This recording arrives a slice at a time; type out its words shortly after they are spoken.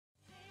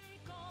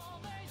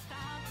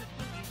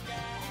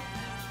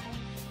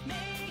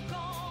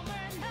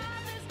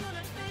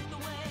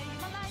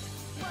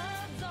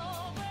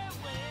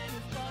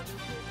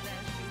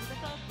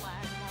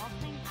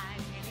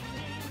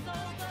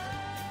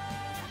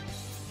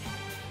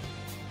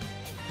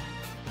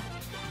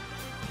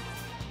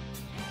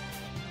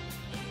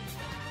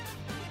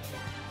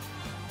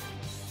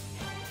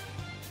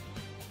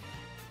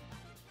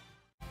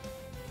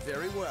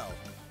Very well.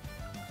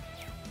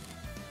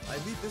 I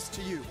leave this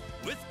to you.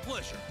 With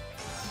pleasure.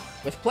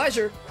 With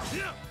pleasure.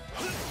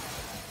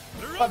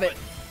 Love it.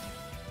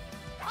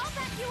 I'll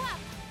back you up.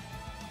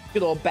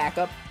 Good old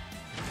backup.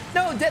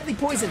 No, deadly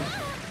poison.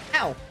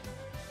 Ow.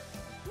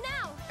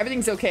 Now.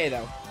 Everything's okay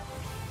though.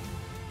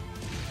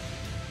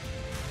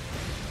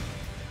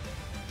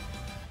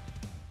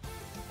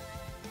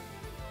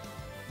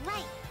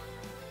 Right.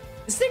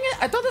 This thing,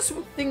 I thought this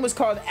thing was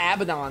called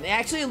Abaddon. It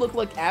actually looked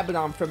like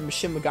Abaddon from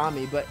Shin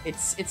Megami, but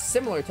it's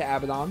similar to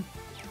Abaddon.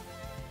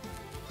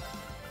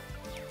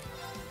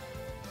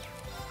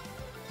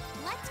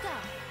 Let's go.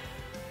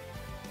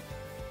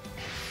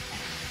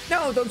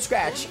 No, don't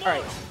scratch. All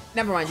right,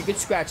 never mind. You could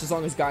scratch as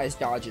long as Gaius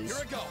dodges.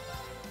 Here I go.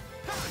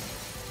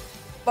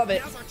 Love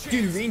it.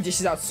 Dude, Reen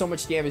dishes out so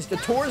much damage. The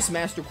Taurus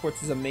Master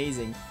Quartz is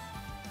amazing.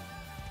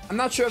 I'm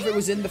not sure if it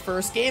was in the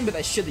first game, but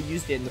I should have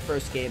used it in the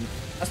first game.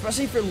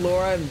 Especially for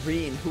Laura and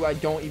Reen, who I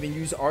don't even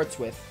use arts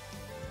with.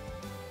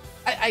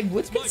 I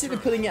would consider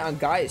putting it on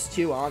Gaius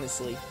too,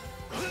 honestly.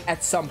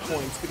 At some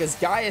points. Because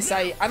Gaius,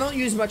 I don't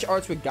use much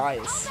arts with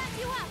Gaius.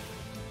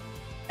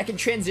 I can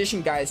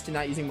transition Gaius to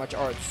not using much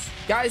arts.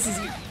 Gaius is...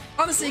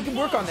 Honestly, it can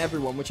work on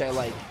everyone, which I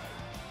like.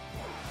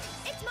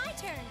 It's my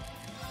turn.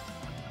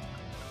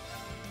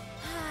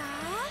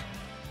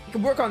 It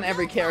can work on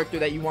every character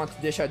that you want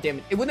to dish out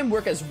damage. It wouldn't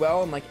work as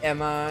well on like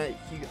Emma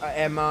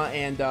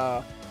and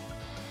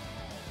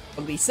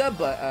Elisa,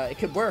 but it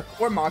could work.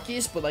 Or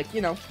Machias, but like,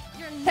 you know,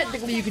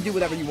 technically you can do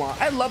whatever you want.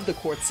 I love the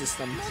quartz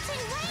system.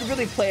 You can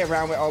really play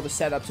around with all the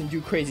setups and do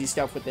crazy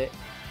stuff with it.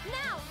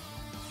 Now.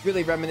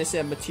 Really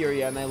reminiscent of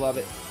Materia, and I love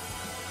it.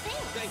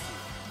 Thank you.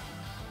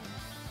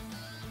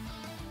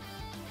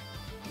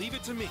 Leave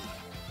it to me.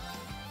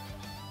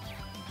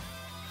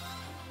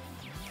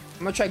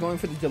 I'm gonna try going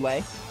for the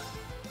delay.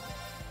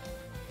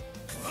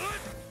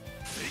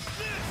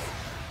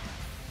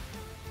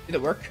 Did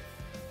it work?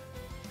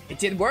 It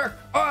did work.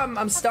 Oh,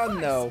 I'm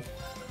stunned though.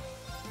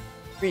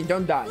 Green,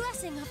 don't die.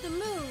 Blessing of the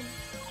moon.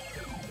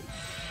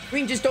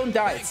 Green, just don't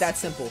die. It's that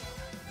simple.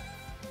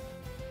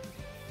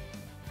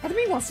 Part of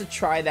me wants to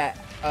try that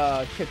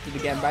cryptid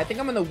again, but I think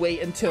I'm gonna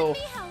wait until...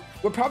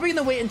 We're probably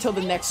gonna wait until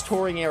the next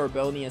Touring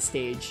Arabonia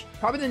stage.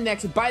 Probably the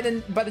next... By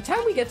the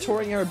time we get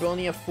Touring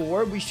Arabonia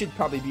 4, we should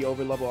probably be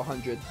over level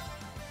 100.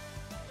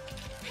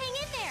 Hang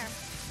in there.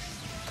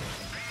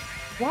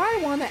 Why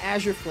want to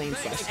Azure Flame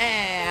Slash?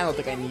 I don't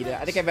think I need it.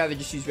 I think I'd rather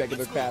just use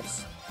regular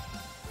crafts.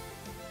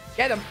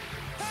 Get him.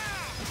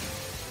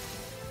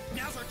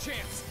 Now's our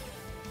chance.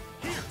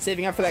 Here.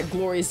 Saving up for that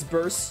glorious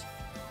burst.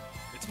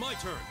 It's my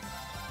turn.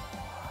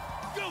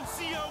 Go,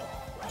 Zio.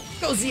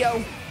 Go,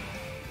 Zio.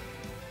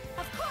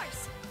 Of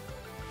course.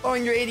 Oh,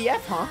 and your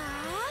ADF, huh?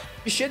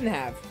 You shouldn't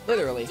have.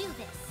 Literally. Do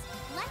this.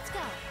 Let's go.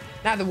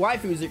 Now the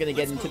waifus are gonna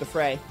get into the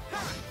fray.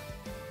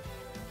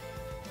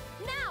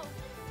 Now.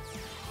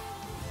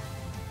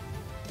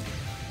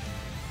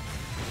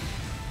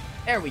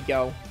 There we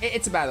go.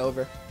 It's about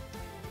over.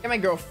 Get my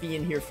girl Fee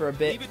in here for a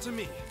bit. Leave it to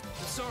me.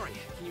 I'm sorry.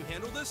 Can you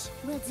handle this?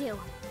 Will do.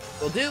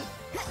 Will do.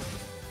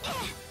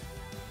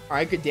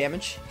 Alright, good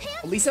damage.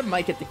 Elisa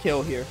might get the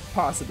kill here.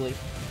 Possibly.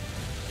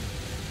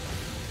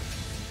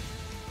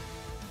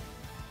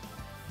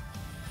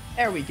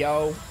 There we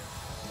go.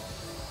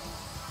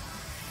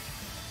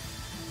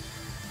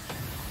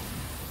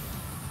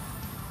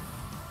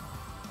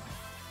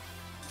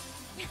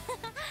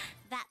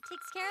 That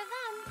takes care of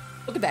them.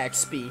 Look at that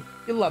XP.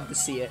 You'll love to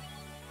see it.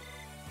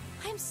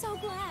 I'm so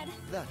glad.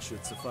 That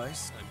should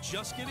suffice. I'm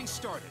just getting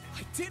started.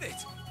 I did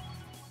it.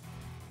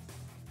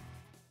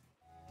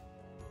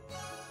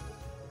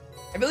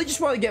 I really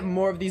just want to get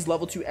more of these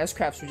level 2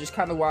 S-Crafts, which is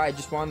kind of why I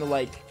just wanted to,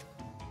 like...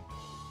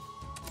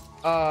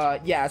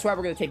 yeah, that's why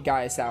we're going to take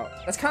Gaius out.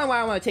 That's kind of why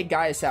I want to take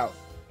Gaius out.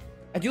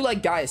 I do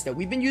like Gaius, though.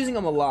 We've been using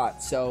him a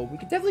lot, so we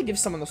could definitely give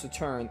someone else a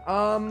turn.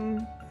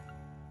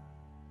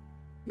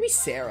 Give me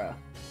Sarah.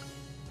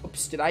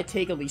 Oops, did I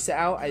take Elisa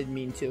out? I didn't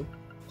mean to.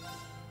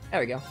 There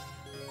we go.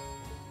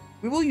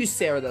 We will use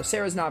Sarah, though.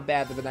 Sarah's not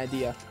bad of an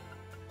idea.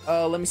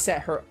 Let me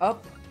set her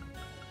up.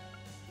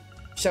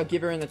 Shall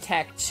give her an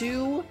attack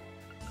 2.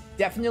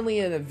 Definitely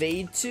an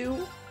evade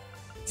 2.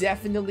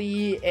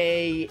 Definitely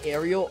a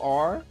aerial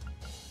R.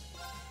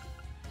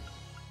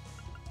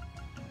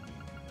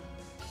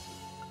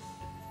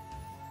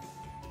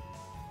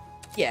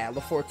 Yeah,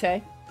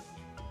 Laforte.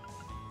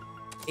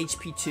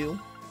 HP 2.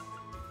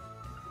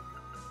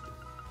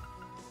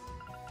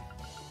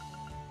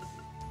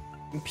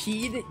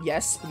 Impede,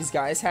 yes, because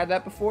Gaius had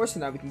that before, so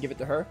now we can give it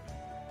to her.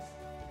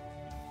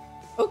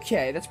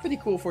 Okay, that's pretty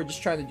cool if we're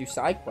just trying to do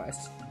side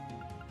quests.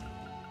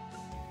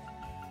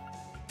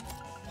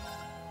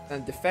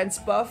 And defense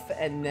buff,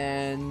 and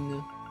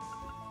then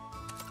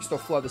Crystal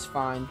Flood is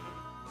fine.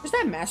 Where's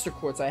that Master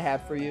Quartz I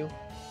have for you?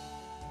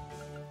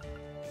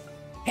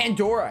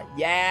 Pandora!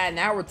 Yeah,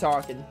 now we're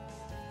talking.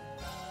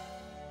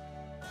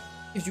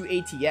 Gives you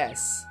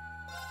ATS.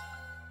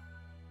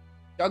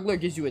 Juggler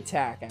gives you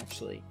attack,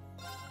 actually.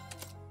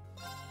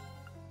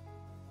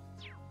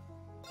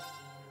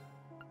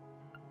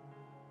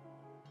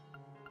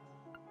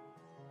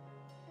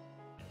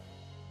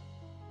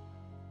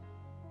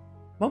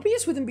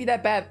 Mobius wouldn't be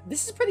that bad.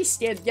 This is pretty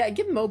standard. Yeah,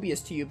 give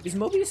Mobius to you because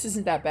Mobius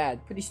isn't that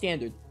bad. Pretty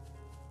standard.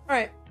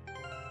 Alright.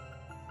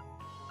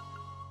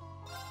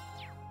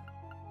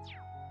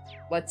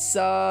 Let's,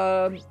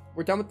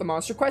 we're done with the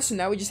monster quest, so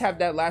now we just have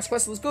that last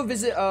quest. Let's go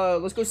visit,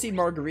 let's go see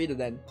Margarita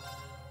then.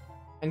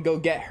 And go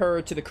get her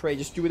to the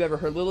Courageous. Do whatever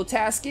her little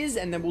task is,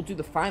 and then we'll do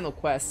the final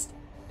quest.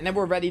 And then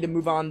we're ready to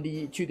move on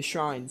to the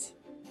shrines.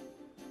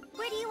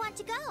 Where do you want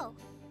to go?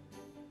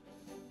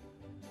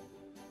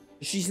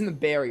 She's in the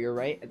barrier,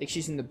 right? I think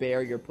she's in the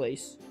barrier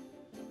place.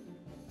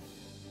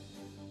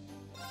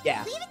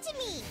 Yeah. Leave it to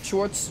me.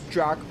 Schwartz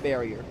Drac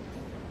barrier.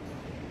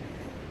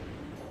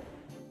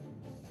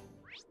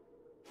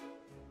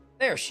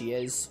 There she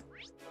is.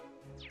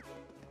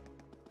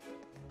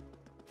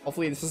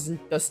 Hopefully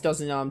this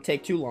doesn't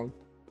take too long.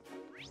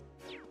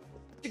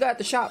 What you got at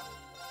the shop?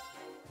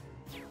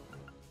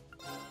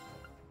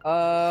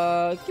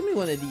 Give me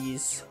one of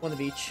these. One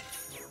of each.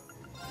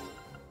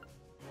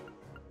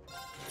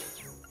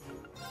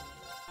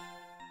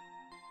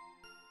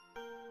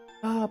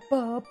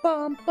 Bum,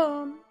 bum,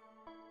 bum.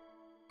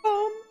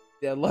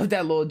 Yeah, I love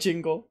that little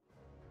jingle.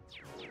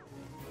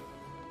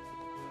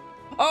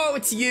 Oh,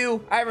 it's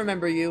you! I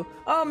remember you.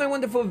 Oh, my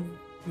wonderful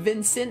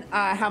Vincent.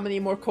 How many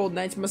more cold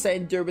nights must I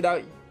endure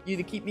without you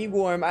to keep me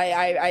warm?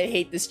 I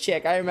hate this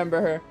chick. I remember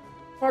her.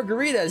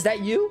 Margarita, is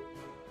that you?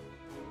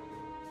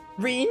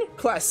 Reen,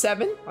 class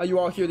 7. Are you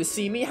all here to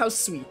see me? How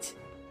sweet.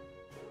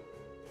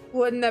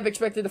 Wouldn't have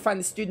expected to find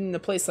a student in a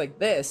place like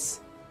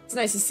this. It's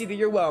nice to see that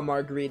you're well,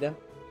 Margarita.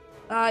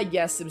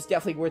 Yes, it was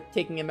definitely worth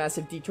taking a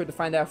massive detour to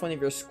find out if one of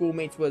your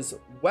schoolmates was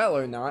well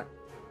or not.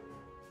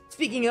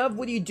 Speaking of,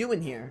 what are you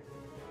doing here?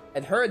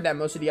 I'd heard that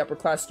most of the upper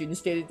class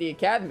students stayed at the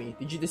academy.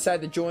 Did you decide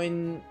to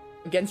join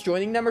against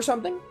joining them or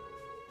something?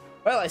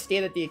 Well, I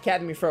stayed at the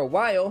academy for a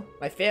while.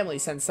 My family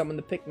sent someone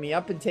to pick me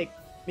up and take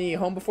me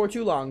home before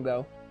too long,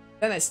 though.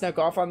 Then I snuck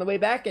off on the way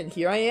back, and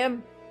here I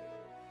am.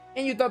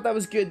 And you thought that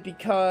was good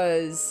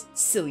because...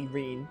 Silly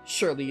Reen.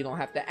 Surely you don't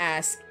have to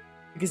ask.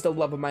 Because the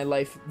love of my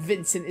life,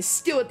 Vincent, is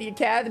still at the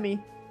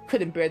academy.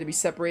 Couldn't bear to be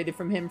separated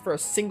from him for a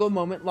single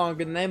moment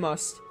longer than I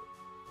must.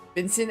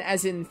 Vincent,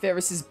 as in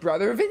Ferris's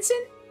brother,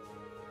 Vincent?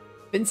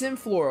 Vincent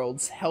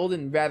Floralds, held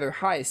in rather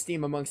high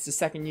esteem amongst the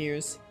second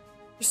years.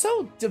 You're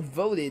so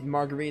devoted,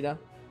 Margarita.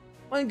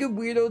 One good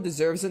weirdo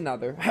deserves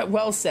another.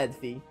 Well said,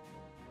 Fee.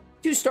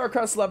 Two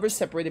star-crossed lovers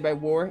separated by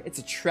war. It's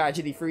a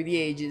tragedy for the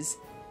ages.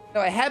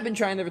 Though I have been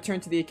trying to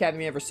return to the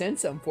academy ever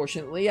since,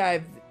 unfortunately,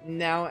 I've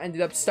now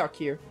ended up stuck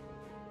here.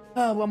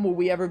 When will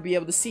we ever be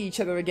able to see each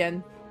other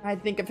again? I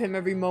think of him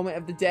every moment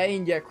of the day,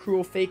 and yet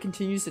cruel fate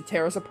continues to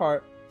tear us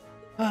apart.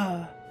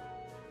 I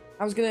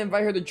was gonna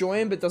invite her to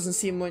join, but doesn't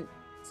seem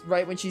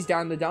right when she's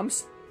down in the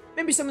dumps.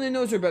 Maybe someone who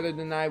knows her better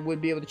than I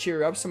would be able to cheer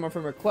her up, someone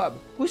from her club.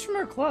 Who's from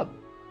her club?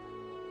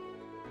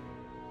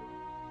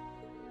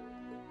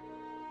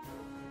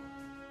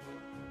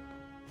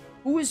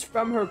 Who is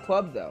from her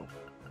club, though?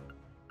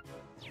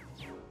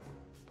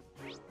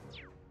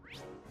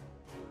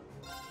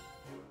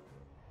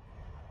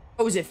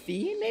 Oh, is it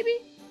Fee, maybe?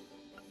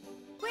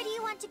 Where do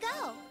you want to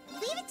go?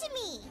 Leave it to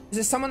me. Is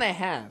it someone I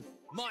have?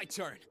 My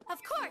turn. Of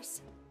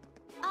course.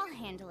 I'll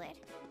handle it.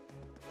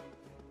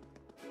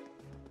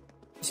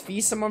 Is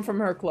Fee someone from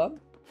her club?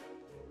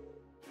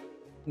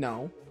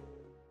 No.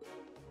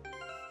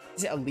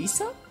 Is it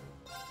Elisa?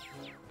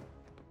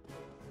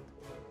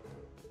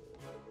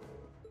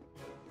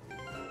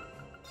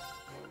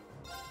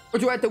 Or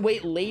do I have to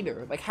wait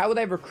later? Like, how would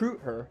I recruit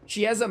her?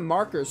 She has a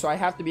marker, so I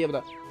have to be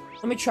able to...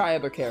 Let me try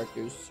other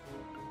characters.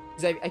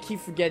 Because I keep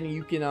forgetting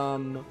you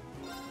can,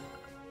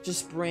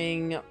 just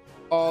bring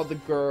all the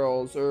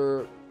girls,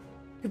 or...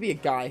 It could be a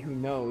guy, who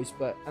knows,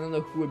 but I don't know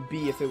who it would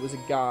be if it was a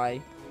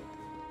guy.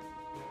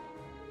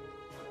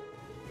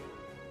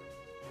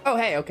 Oh,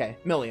 hey, okay.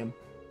 Milliam.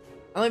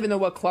 I don't even know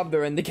what club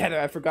they're in together,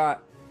 I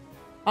forgot.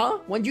 Huh?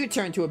 When'd you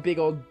turn to a big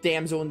old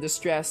damsel in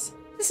distress?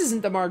 This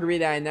isn't the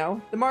Margarita I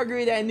know. The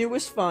Margarita I knew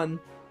was fun.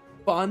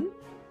 Fun?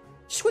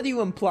 Just what are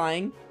you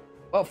implying?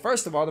 Well,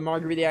 first of all, the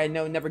Margarita I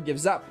know never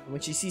gives up. And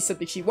when she sees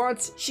something she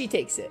wants, she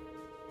takes it.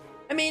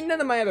 I mean, none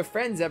of my other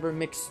friends ever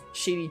mix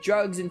shady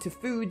drugs into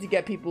food to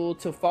get people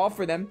to fall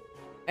for them.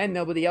 And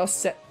nobody else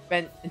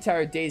spent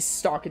entire days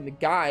stalking the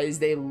guys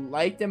they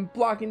liked and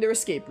blocking their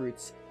escape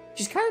routes.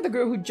 She's kind of the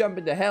girl who'd jump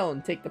into hell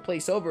and take the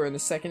place over in a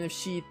second if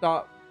she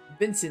thought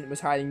Vincent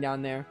was hiding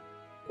down there.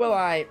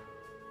 Well,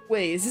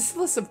 Wait, is this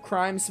list of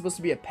crimes supposed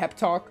to be a pep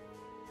talk?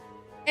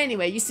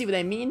 Anyway, you see what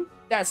I mean?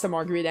 That's the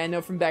Margarita I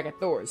know from back at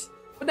Thor's.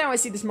 But now I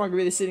see this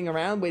Margarita sitting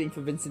around waiting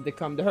for Vincent to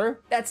come to her.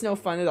 That's no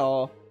fun at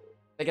all.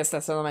 I guess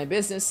that's none of my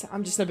business.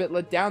 I'm just a bit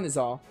let down is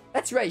all.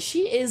 That's right,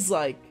 she is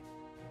like...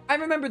 I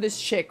remember this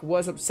chick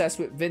was obsessed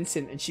with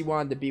Vincent and she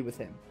wanted to be with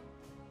him.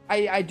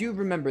 I do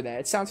remember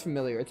that. It sounds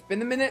familiar. It's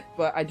been a minute,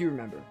 but I do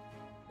remember.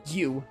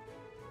 You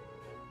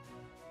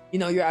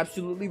know, you're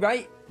absolutely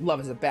right. Love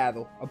is a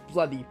battle. A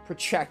bloody,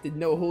 protracted,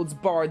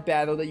 no-holds-barred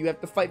battle that you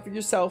have to fight for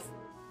yourself.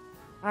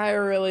 I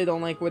really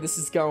don't like where this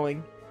is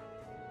going.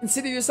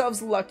 Consider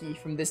yourselves lucky.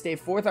 From this day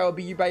forth, I will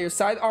be by your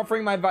side,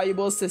 offering my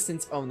valuable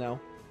assistance. Oh no.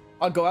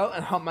 I'll go out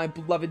and hunt my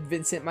beloved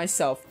Vincent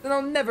myself. Then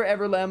I'll never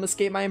ever let him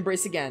escape my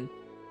embrace again.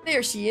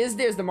 There she is.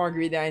 There's the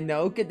Margarita I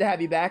know. Good to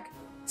have you back.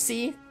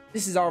 See?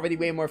 This is already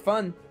way more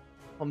fun.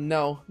 Oh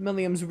no.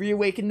 Milliam's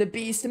reawakened the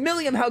beast.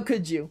 Milliam, how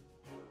could you?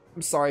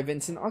 I'm sorry,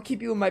 Vincent. I'll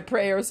keep you in my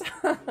prayers.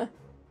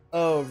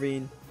 Oh,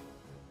 Reen.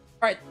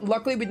 Alright,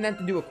 luckily we didn't have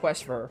to do a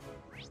quest for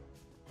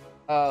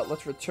her.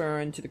 Let's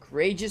return to the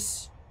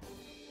Courageous.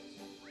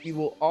 We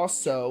will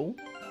also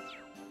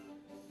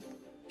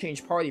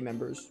change party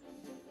members.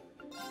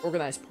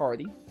 Organize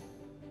party.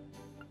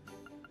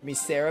 Give me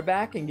Sarah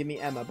back and give me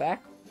Emma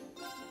back.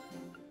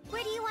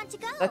 Where do you want to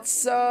go?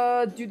 Let's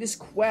do this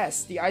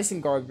quest. The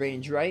Eisengard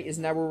Range, right?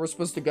 Isn't that where we're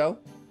supposed to go?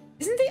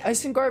 Isn't the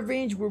Eisengard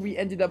Range where we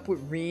ended up with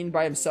Reen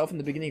by himself in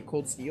the beginning of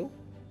Cold Steel?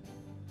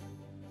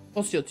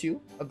 Cold Steel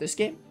 2 of this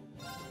game?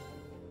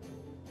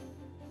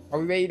 Are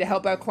we ready to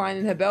help out Klein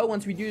and Hebel?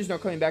 Once we do, there's no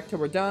coming back till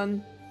we're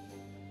done.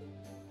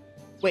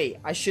 Wait,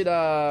 I should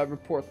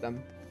report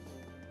them.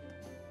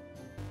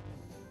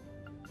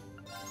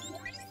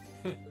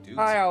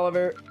 Hi,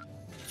 Oliver.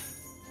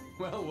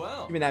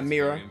 Well. Give me that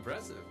mirror. Very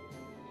impressive.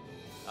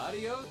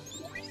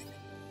 Adios.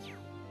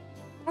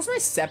 How's my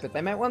Sepith?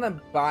 I might want to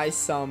buy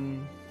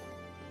some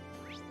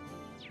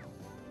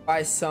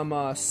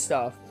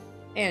stuff.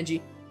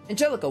 Angie.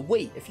 Angelica,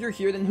 wait. If you're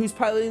here, then who's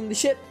piloting the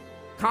ship?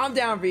 Calm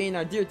down, Reen.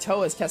 Our dear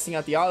Toa is testing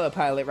out the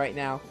autopilot right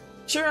now.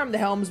 Sure, I'm the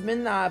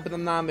helmsman, but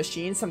I'm not a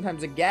machine.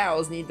 Sometimes the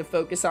gals need to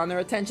focus on their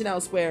attention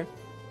elsewhere.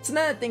 So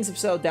now that things have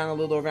settled down a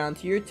little around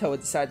here, Toa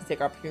decided to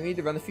take opportunity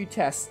to run a few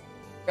tests.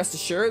 Rest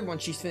assured,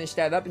 once she's finished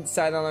that up and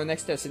decided on our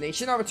next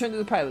destination, I'll return to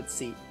the pilot's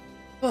seat.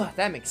 Ugh,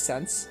 that makes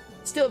sense.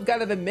 Still, I've got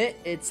to admit,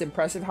 it's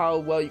impressive how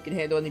well you can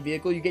handle any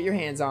vehicle you get your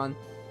hands on.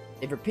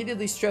 They've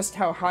repeatedly stressed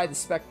how high the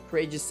spec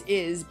Courageous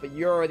is, but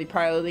you're already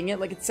piloting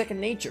it like it's second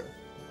nature.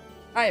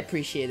 I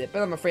appreciate it,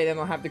 but I'm afraid I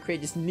don't have the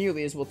Courageous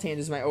nearly as well tamed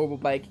as my orbital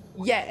bike,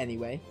 yet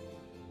anyway.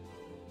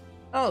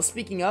 Oh,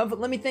 speaking of,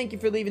 let me thank you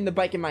for leaving the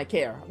bike in my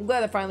care. I'm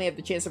glad I finally have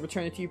the chance to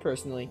return it to you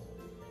personally.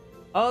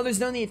 Oh,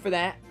 there's no need for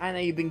that. I know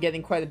you've been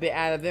getting quite a bit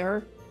out of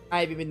her.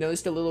 I've even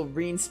noticed a little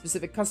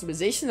Reen-specific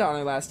customizations on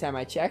her last time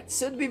I checked,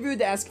 so it'd be rude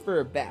to ask for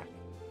her back.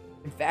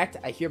 In fact,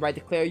 I hereby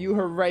declare you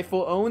her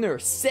rightful owner.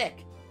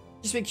 Sick!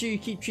 Just make sure you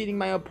keep treating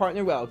my old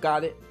partner well,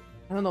 got it?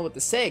 I don't know what to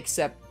say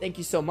except, thank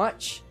you so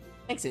much.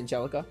 Thanks,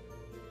 Angelica.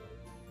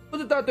 Would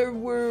have thought there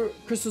were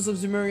crystals of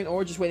Zemurian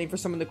ore just waiting for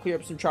someone to clear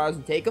up some trials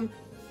and take them.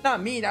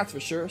 Not me, that's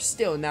for sure.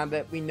 Still, now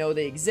that we know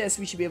they exist,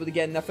 we should be able to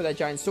get enough of that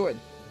giant sword.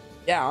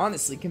 Yeah,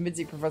 honestly,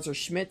 convincing Professor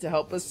Schmidt to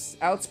help us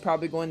out's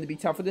probably going to be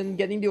tougher than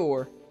getting the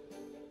ore.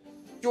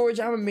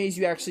 George, I'm amazed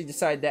you actually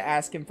decided to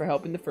ask him for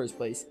help in the first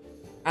place.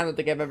 I don't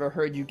think I've ever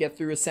heard you get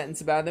through a sentence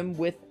about him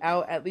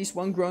without at least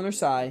one groan or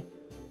sigh.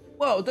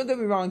 Well, don't get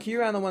me wrong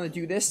here, I don't want to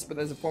do this, but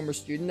as a former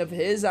student of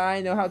his,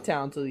 I know how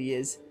talented he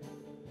is.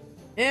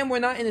 And we're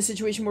not in a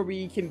situation where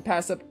we can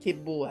pass up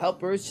capable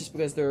helpers just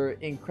because they're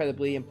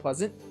incredibly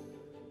unpleasant.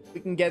 If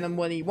we can get him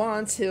what he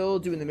wants, he'll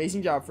do an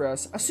amazing job for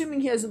us, assuming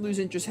he doesn't lose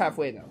interest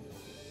halfway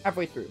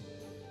through.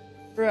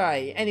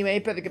 Right, anyway,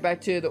 better get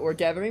back to the ore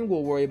gathering.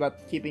 We'll worry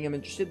about keeping him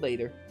interested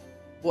later.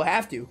 We'll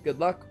have to. Good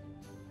luck.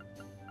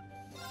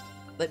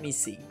 Let me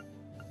see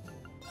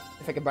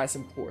if I can buy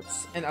some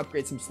quartz and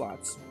upgrade some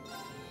slots.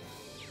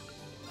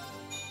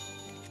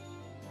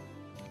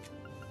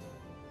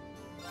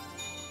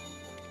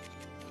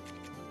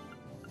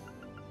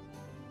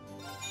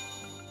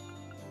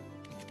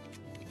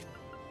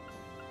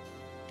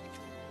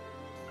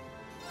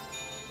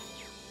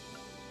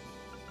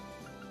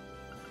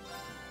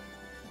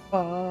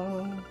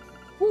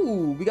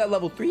 Ooh, we got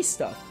level 3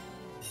 stuff.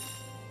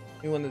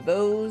 Maybe one of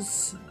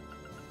those.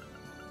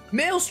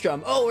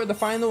 Maelstrom! Oh, are the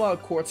final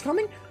quartz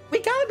coming? We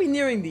gotta be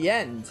nearing the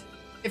end.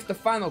 If the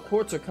final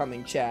quartz are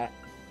coming, chat.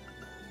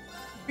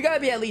 We gotta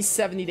be at least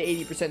 70 to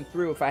 80%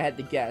 through if I had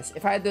to guess.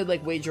 If I had to,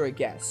 like, wager a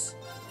guess.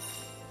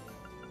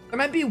 There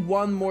might be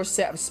one more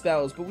set of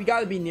spells, but we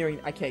gotta be nearing...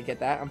 I can't get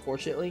that,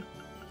 unfortunately.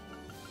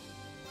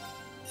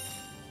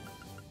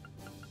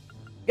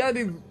 Gotta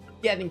be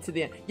getting to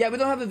the end. Yeah, we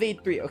don't have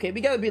evade 3. Okay,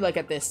 we gotta be, like,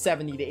 at this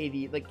 70 to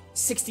 80, like,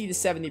 60 to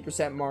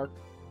 70% mark.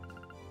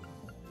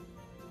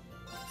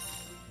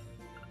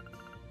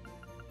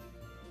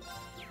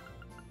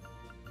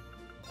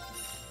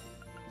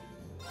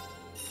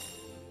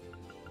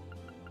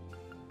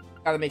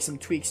 Gotta make some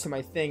tweaks to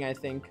my thing, I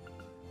think.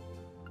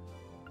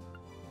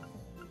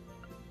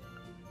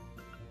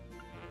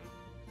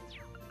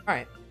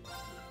 Alright.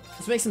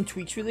 Let's make some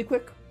tweaks really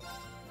quick.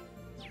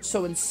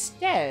 So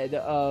instead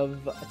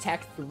of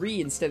attack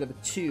 3 instead of a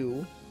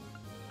 2...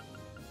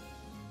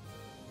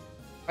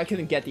 I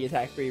couldn't get the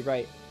attack 3,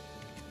 right.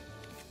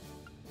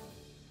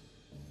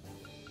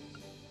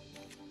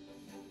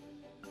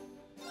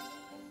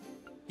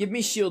 Give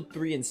me shield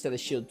 3 instead of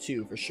shield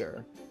 2 for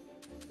sure.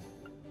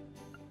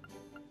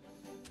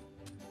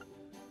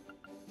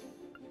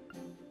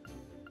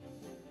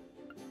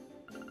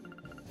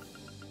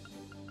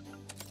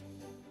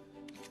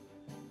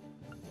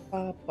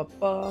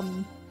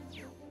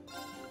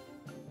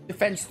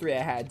 Defense 3 I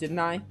had, didn't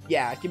I?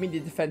 Yeah, give me the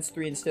defense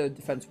 3 instead of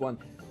defense 1.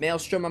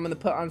 Maelstrom I'm gonna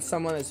put on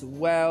someone as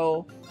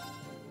well.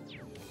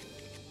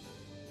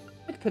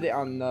 I'd put it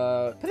on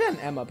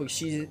Emma because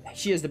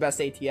she is the best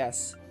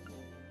ATS.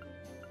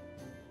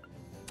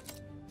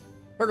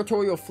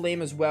 Purgatorial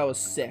Flame as well is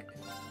sick.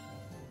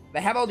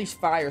 They have all these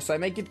fires, so I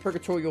might give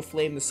Purgatorial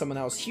Flame to someone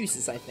else.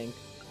 Husis, I think.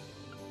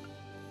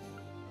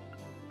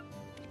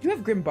 You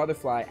have Grim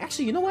Butterfly.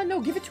 Actually, you know what? No,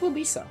 give it to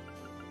Elisa.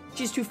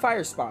 She has 2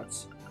 fire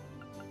spots.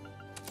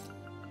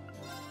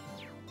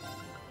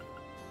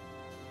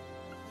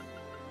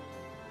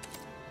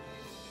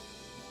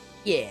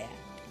 Yeah.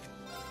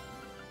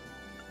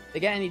 Did I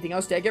get anything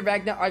else? Did I get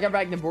Ragnar? I got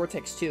Ragnar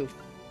Vortex too.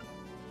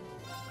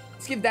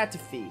 Let's give that to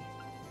Fee.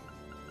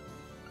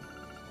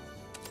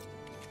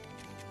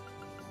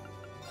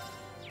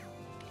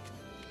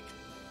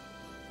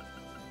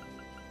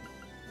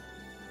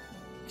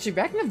 Should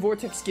Ragnar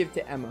Vortex give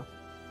to Emma?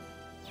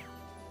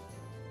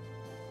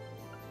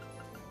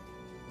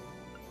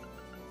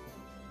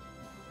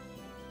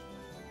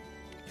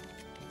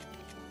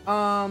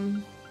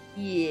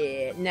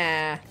 Yeah,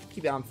 nah.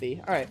 Keep it on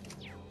Fee. Alright.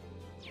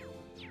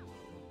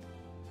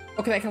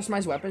 Oh, can I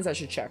customize weapons? I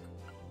should check.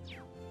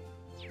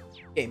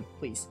 Game,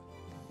 please.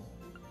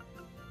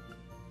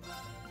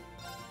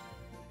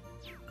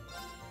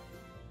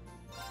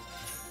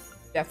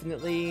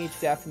 Definitely.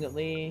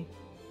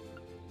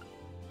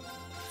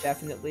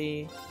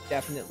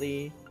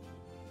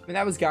 I mean,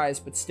 that was guys,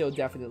 but still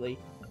definitely.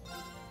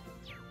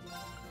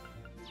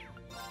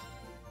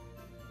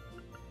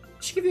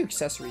 Should give you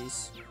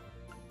accessories.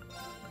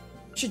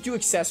 Should do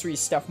accessories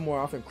stuff more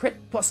often.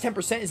 Crit plus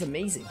 10% is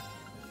amazing.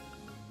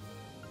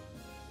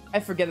 I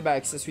forget about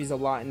accessories a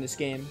lot in this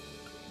game.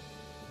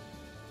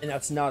 And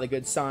that's not a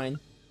good sign.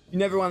 You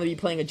never want to be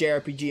playing a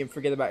JRPG and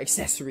forget about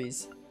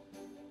accessories.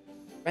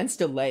 Rent's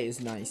Delay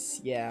is nice,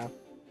 yeah.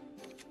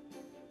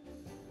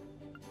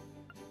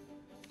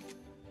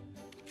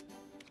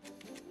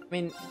 I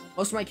mean,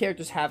 most of my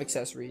characters have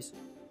accessories.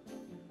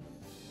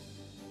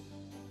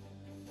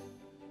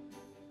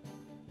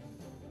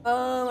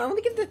 I'm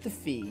gonna give that to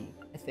Fee,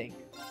 I think.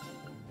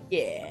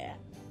 Yeah.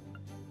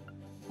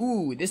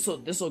 Ooh,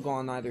 this'll go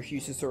on either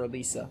Husis or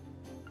Elisa.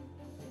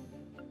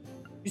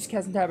 Husis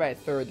hasn't died by a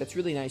third. That's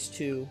really nice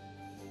too.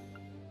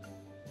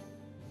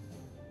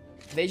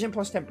 Evasion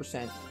plus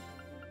 10%.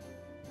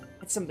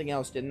 That's something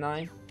else, didn't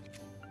I?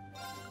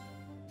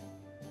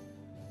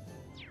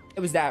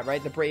 It was that,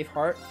 right? The Brave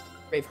Heart?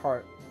 Brave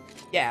Heart.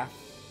 Yeah.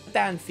 Put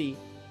that on Fee.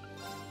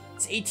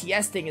 This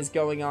ATS thing is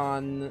going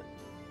on.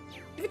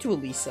 Give it to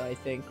Elisa, I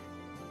think.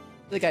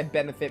 I feel like I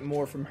benefit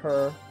more from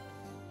her.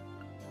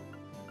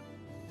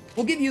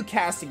 We'll give you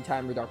casting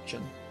time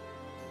reduction.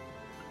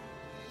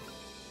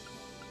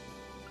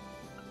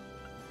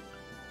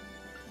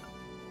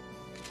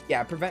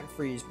 Yeah, prevent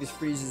freeze, because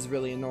freeze is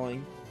really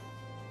annoying.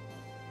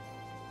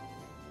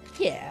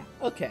 Yeah,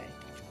 okay.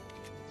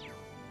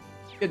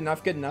 Good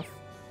enough, good enough.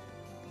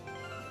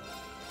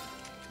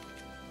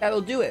 That'll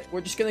do it.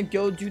 We're just gonna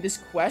go do this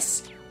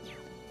quest.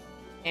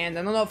 And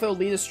I don't know if it'll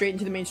lead us straight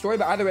into the main story,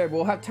 but either way,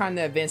 we'll have time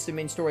to advance the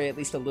main story at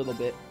least a little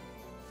bit.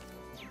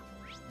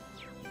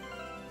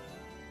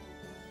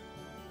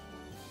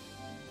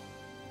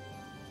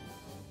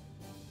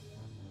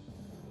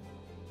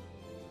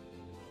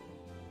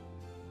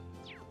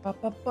 Where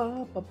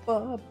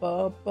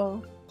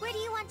do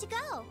you want to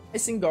go?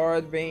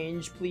 Eisengard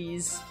Range,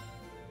 please.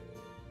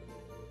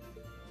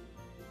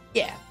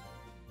 Yeah.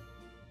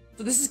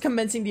 So this is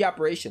commencing the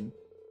operation.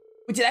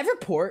 Wait, did I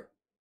report?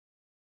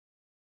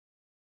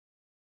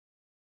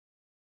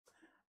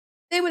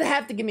 They would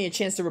have to give me a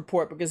chance to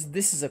report because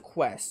this is a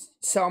quest.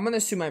 So I'm going to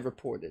assume I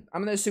reported.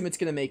 I'm going to assume it's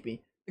going to make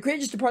me. The creature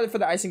just departed for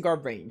the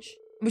Eisengard Range.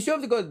 We still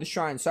have to go to the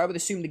shrine, so I would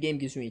assume the game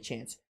gives me a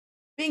chance.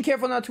 Being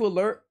careful not to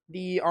alert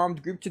the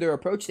armed group to their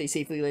approach, they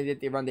safely landed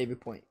at the rendezvous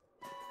point.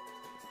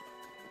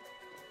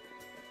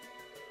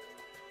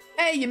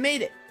 Hey, you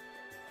made it!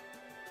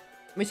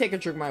 Let me take a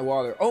drink of my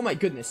water. Oh my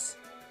goodness.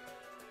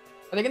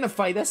 Are they gonna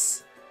fight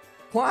us?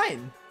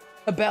 Climb!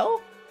 A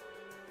bell?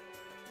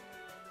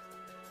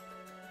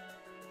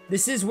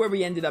 This is where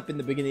we ended up in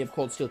the beginning of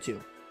Cold Steel 2.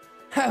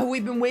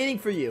 We've been waiting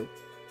for you.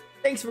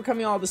 Thanks for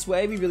coming all this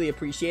way. We really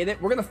appreciate it.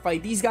 We're gonna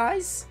fight these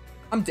guys?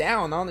 I'm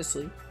down,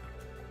 honestly.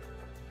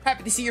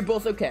 Happy to see you're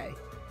both okay.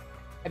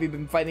 Have you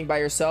been fighting by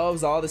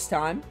yourselves all this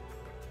time?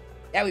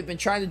 Yeah, we've been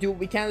trying to do what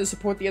we can to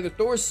support the other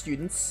Thor's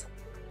students.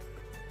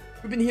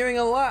 We've been hearing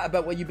a lot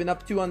about what you've been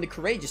up to on the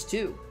Courageous,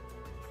 too.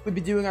 We've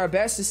been doing our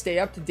best to stay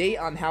up to date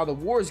on how the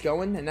war is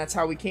going, and that's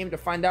how we came to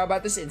find out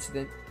about this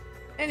incident.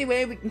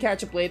 Anyway, we can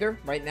catch up later.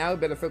 Right now, we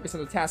better focus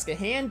on the task at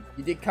hand.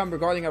 You did come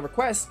regarding our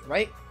request,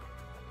 right?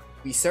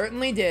 We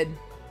certainly did.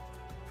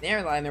 The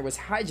airliner was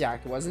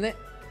hijacked, wasn't it?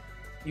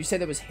 You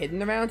said it was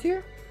hidden around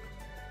here?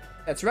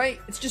 That's right,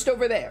 it's just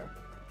over there.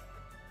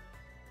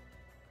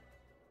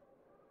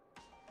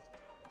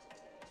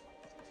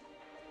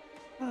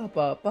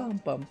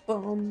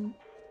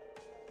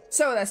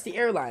 So that's the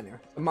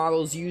airliner. The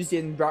model is used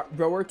in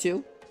Rower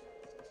 2.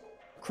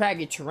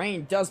 Craggy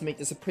terrain does make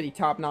this a pretty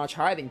top-notch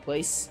hiding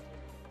place.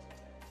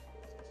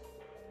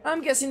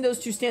 I'm guessing those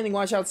two standing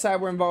watch outside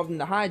were involved in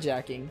the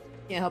hijacking.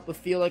 Can't help but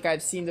feel like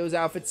I've seen those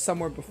outfits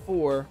somewhere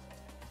before.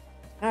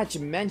 Now that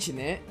you mention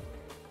it,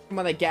 from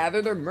what I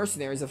gather, they're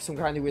mercenaries of some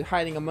kind who were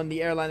hiding among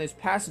the airliner's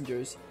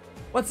passengers.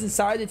 Once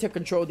inside, they took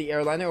control of the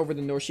airliner over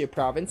the Norcia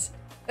province,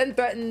 then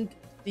threatened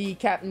the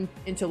captain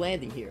into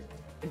landing here.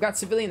 They've got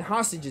civilian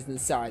hostages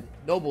inside,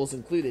 nobles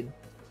included.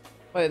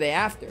 What are they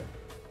after?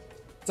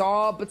 It's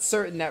all but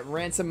certain that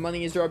ransom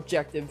money is their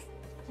objective.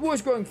 The war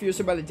is growing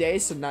fiercer by the day,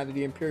 so neither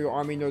the Imperial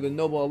Army nor the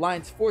Noble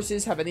Alliance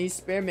forces have any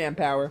spare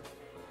manpower.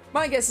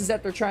 My guess is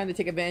that they're trying to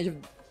take advantage of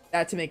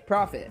that to make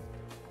profit.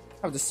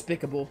 How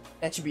despicable.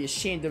 That should be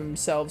ashamed of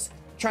themselves,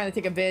 trying to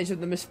take advantage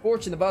of the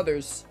misfortune of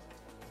others.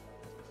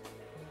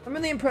 I'm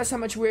really impressed how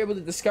much we're able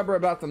to discover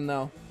about them,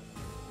 though.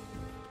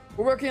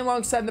 We're working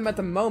alongside them at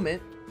the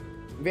moment.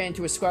 We ran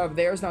into a squad of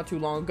theirs not too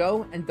long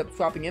ago, ended up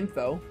swapping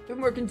info. We've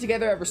been working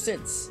together ever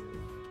since.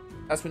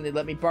 That's when they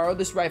let me borrow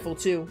this rifle,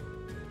 too.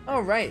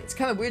 Alright, it's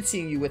kind of weird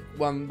seeing you with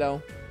one,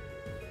 though.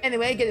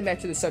 Anyway, getting back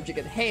to the subject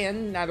at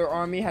hand, neither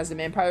army has the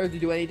manpower to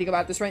do anything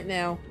about this right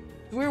now.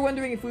 So we were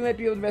wondering if we might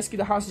be able to rescue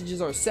the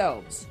hostages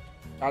ourselves.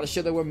 Gotta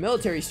show that we're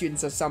military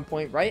students at some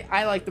point, right?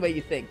 I like the way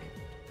you think.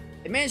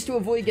 They managed to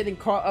avoid getting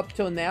caught up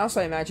till now,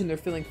 so I imagine they're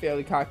feeling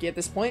fairly cocky at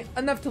this point,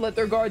 enough to let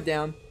their guard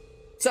down.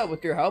 So,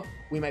 with your help,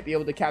 we might be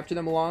able to capture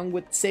them along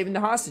with saving the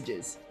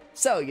hostages.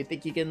 So, you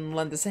think you can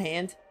lend us a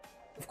hand?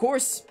 Of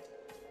course.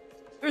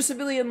 There's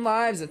civilian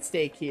lives at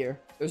stake here.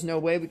 There's no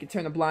way we could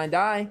turn a blind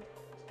eye.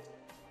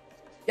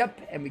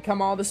 Yep, and we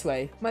come all this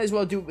way. Might as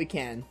well do what we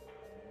can.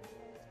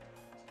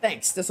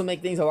 Thanks, this will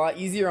make things a lot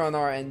easier on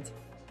our end.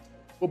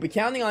 We'll be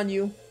counting on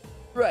you.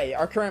 Right,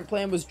 our current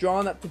plan was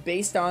drawn up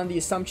based on the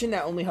assumption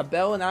that only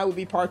Habel and I would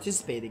be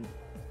participating.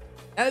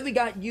 Now that we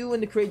got you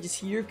and the Courageous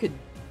here, could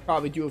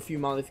probably do a few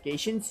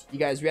modifications. You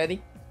guys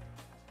ready?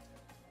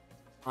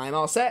 I'm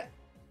all set.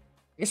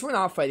 I guess we're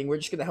not fighting, we're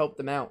just gonna help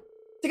them out.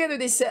 Together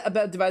they set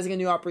about devising a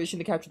new operation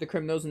to capture the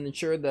criminals and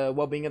ensure the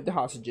well-being of the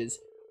hostages.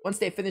 Once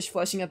they finished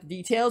fleshing out the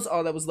details,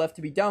 all that was left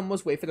to be done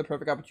was wait for the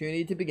perfect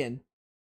opportunity to begin.